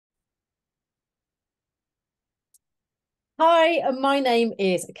Hi, my name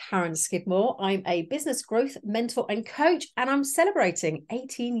is Karen Skidmore. I'm a business growth mentor and coach, and I'm celebrating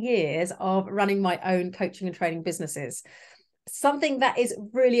 18 years of running my own coaching and training businesses. Something that is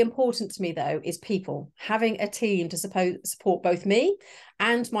really important to me, though, is people, having a team to support both me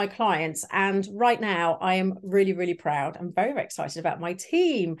and my clients. And right now, I am really, really proud. I'm very, very excited about my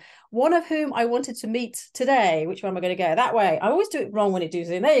team, one of whom I wanted to meet today. Which way am I going to go? That way. I always do it wrong when it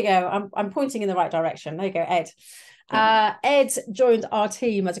does it. There you go. I'm pointing in the right direction. There you go, Ed. Ed joined our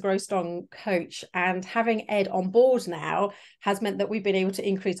team as a Grow Strong coach, and having Ed on board now has meant that we've been able to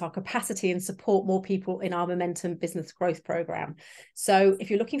increase our capacity and support more people in our Momentum Business Growth Program. So if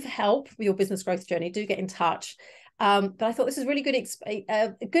you're looking for help with your business growth journey, do get in touch. But I thought this is really good,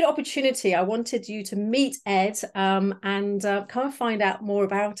 a good opportunity. I wanted you to meet Ed and come and find out more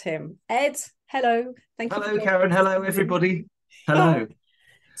about him. Ed, hello. Thank you. Hello, Karen. Hello, everybody. Hello.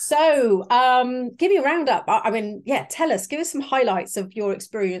 So, give me a roundup. Tell us, give us some highlights of your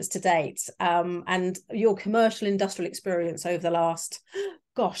experience to date, and your commercial industrial experience over the last,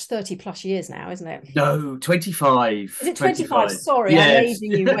 30 plus years now, isn't it? No, 25. Is it 25? 25. Sorry, I'm Yes.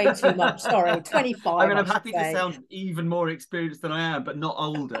 aging you way too much. Sorry, 25. I'm I should happy to say. sound even more experienced than I am, but not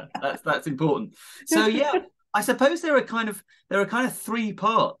older. That's important. So yeah, I suppose there are kind of three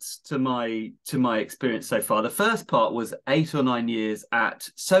parts to my experience so far. The first part was 8 or 9 years at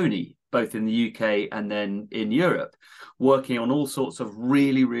Sony, both in the UK and then in Europe, working on all sorts of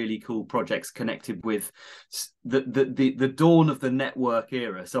really, really cool projects connected with the dawn of the network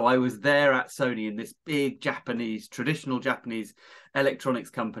era. So I was there at Sony in this big traditional Japanese electronics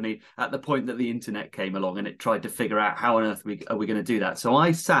company at the point that the internet came along, and it tried to figure out how on earth are we going to do that. So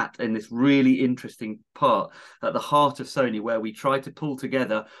I sat in this really interesting part at the heart of Sony, where we tried to pull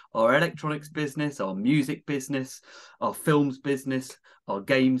together our electronics business, our music business, our films business, our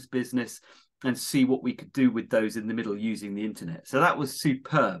games business, and see what we could do with those in the middle using the internet. So that was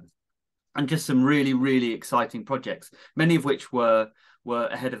superb, and just some really, really exciting projects, many of which were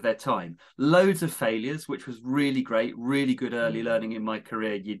ahead of their time. Loads of failures, which was really great, really good early learning in my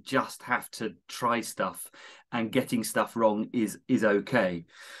career. You just have to try stuff, and getting stuff wrong is okay.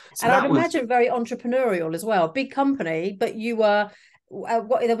 So and I'd imagine very entrepreneurial as well. Big company, but you were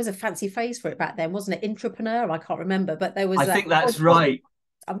there was a fancy phrase for it back then, wasn't it? Intrapreneur? I can't remember, but there was. I think that's right.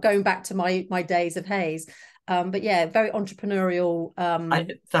 I'm going back to my days of Hayes, but yeah, very entrepreneurial.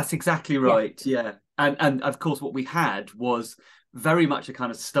 That's exactly right. Yeah. And of course, what we had was very much a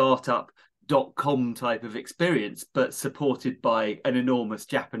kind of startup.com type of experience, but supported by an enormous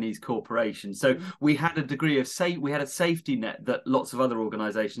Japanese corporation. So we had a degree of we had a safety net that lots of other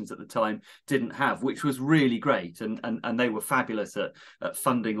organizations at the time didn't have, which was really great. And they were fabulous at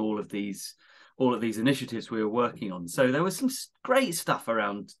funding all of these initiatives we were working on. So there was some great stuff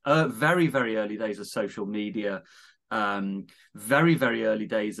around very, very early days of social media, very, very early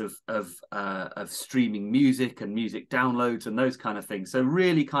days of streaming music and music downloads and those kind of things. So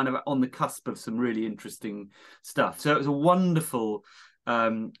really kind of on the cusp of some really interesting stuff. So it was a wonderful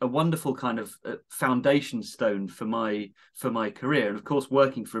kind of foundation stone for my career. And of course,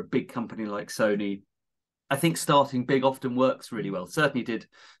 working for a big company like Sony, I think starting big often works really well. Certainly did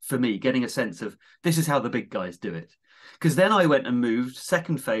for me, getting a sense of this is how the big guys do it. Because then I went and moved.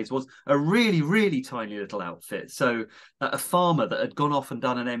 Second phase was a really, really tiny little outfit. So a farmer that had gone off and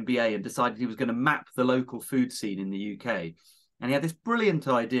done an MBA and decided he was going to map the local food scene in the UK. And he had this brilliant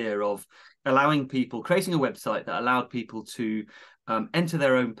idea of creating a website that allowed people to enter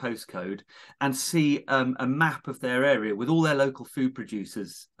their own postcode and see a map of their area with all their local food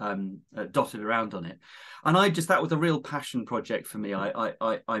producers dotted around on it. And that was a real passion project for me.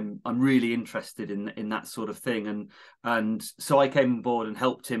 I'm really interested in that sort of thing. And so I came on board and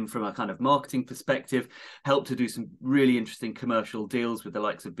helped him from a kind of marketing perspective, helped to do some really interesting commercial deals with the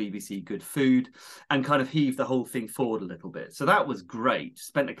likes of BBC Good Food, and kind of heave the whole thing forward a little bit. So that was great.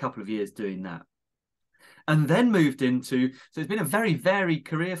 Spent a couple of years doing that. And then moved into, so it's been a very varied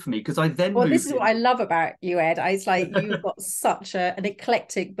career for me, because I then this is what I love about you, Ed. It's like you've got such an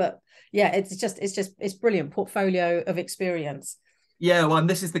eclectic, but yeah, it's brilliant portfolio of experience. Yeah, well, and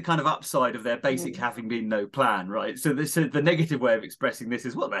this is the kind of upside of there basically having been no plan, right? So the negative way of expressing this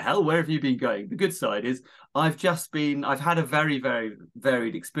is, what the hell, where have you been going? The good side is I've had a very, very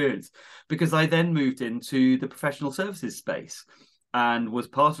varied experience, because I then moved into the professional services space and was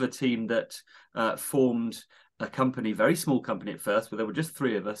part of a team that formed a company, very small company at first, where there were just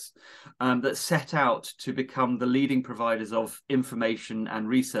three of us, that set out to become the leading providers of information and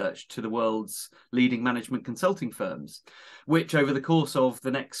research to the world's leading management consulting firms, which over the course of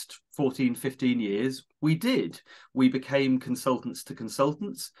the next 14, 15 years, we did. We became consultants to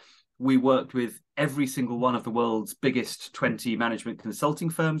consultants. we worked with every single one of the world's biggest 20 management consulting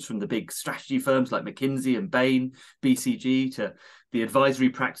firms, from the big strategy firms like McKinsey and Bain, BCG, to the advisory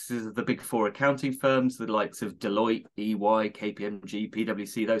practices of the big four accounting firms, the likes of Deloitte, EY, KPMG,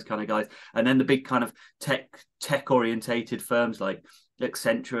 PwC, those kind of guys. And then the big kind of tech orientated firms like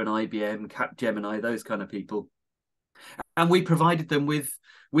Accenture and IBM, Capgemini, those kind of people. And we provided them with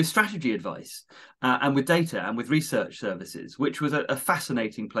strategy advice and with data and with research services, which was a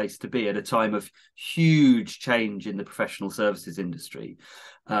fascinating place to be at a time of huge change in the professional services industry.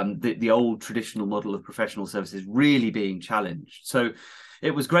 The old traditional model of professional services really being challenged. So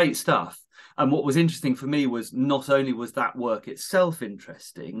it was great stuff. And what was interesting for me was not only was that work itself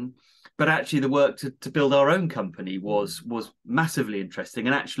interesting, but actually the work to build our own company was massively interesting.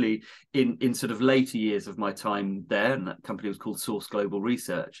 And actually in sort of later years of my time there, and that company was called Source Global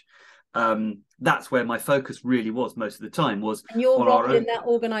Research, that's where my focus really was most of the time. And your role in that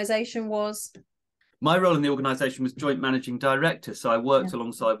organization was? My role in the organization was joint managing director. So I worked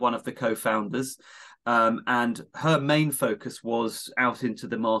alongside one of the co-founders, and her main focus was out into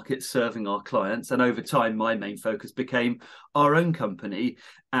the market serving our clients. And over time, my main focus became our own company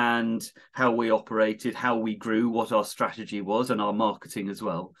and how we operated, how we grew, what our strategy was, and our marketing as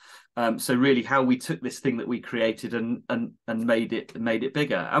well. So really how we took this thing that we created and made it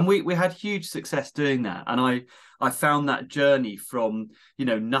bigger. And we had huge success doing that. And I found that journey from,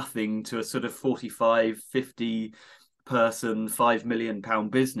 nothing to a sort of 45, 50 person, £5 million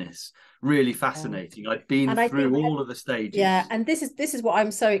business really fascinating. I'd been through all of the stages. Yeah, and this is what I'm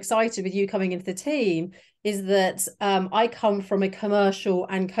so excited with you coming into the team, is that I come from a commercial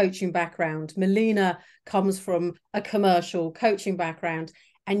and coaching background. Melina comes from a commercial coaching background,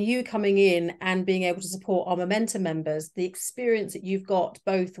 and you coming in and being able to support our Momentum members, the experience that you've got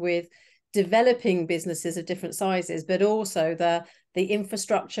both with developing businesses of different sizes, but also the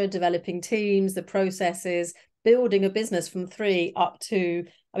infrastructure, developing teams, the processes, building a business from 3 up to,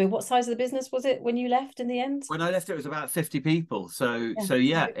 what size of the business was it when you left in the end? When I left, it was about 50 people. So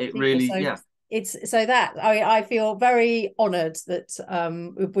it really, I feel very honoured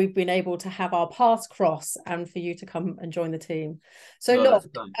that we've been able to have our paths cross and for you to come and join the team. So look,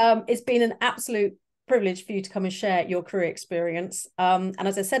 it's been an absolute privilege for you to come and share your career experience. And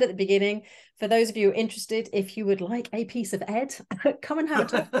as I said at the beginning, for those of you interested, if you would like a piece of Ed, come and have a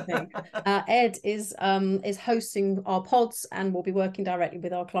talk with me. Ed is hosting our pods and will be working directly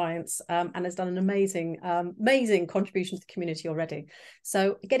with our clients, and has done an amazing contribution to the community already.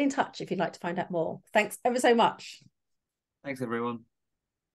 So get in touch if you'd like to find out more. Thanks ever so much. Thanks, everyone.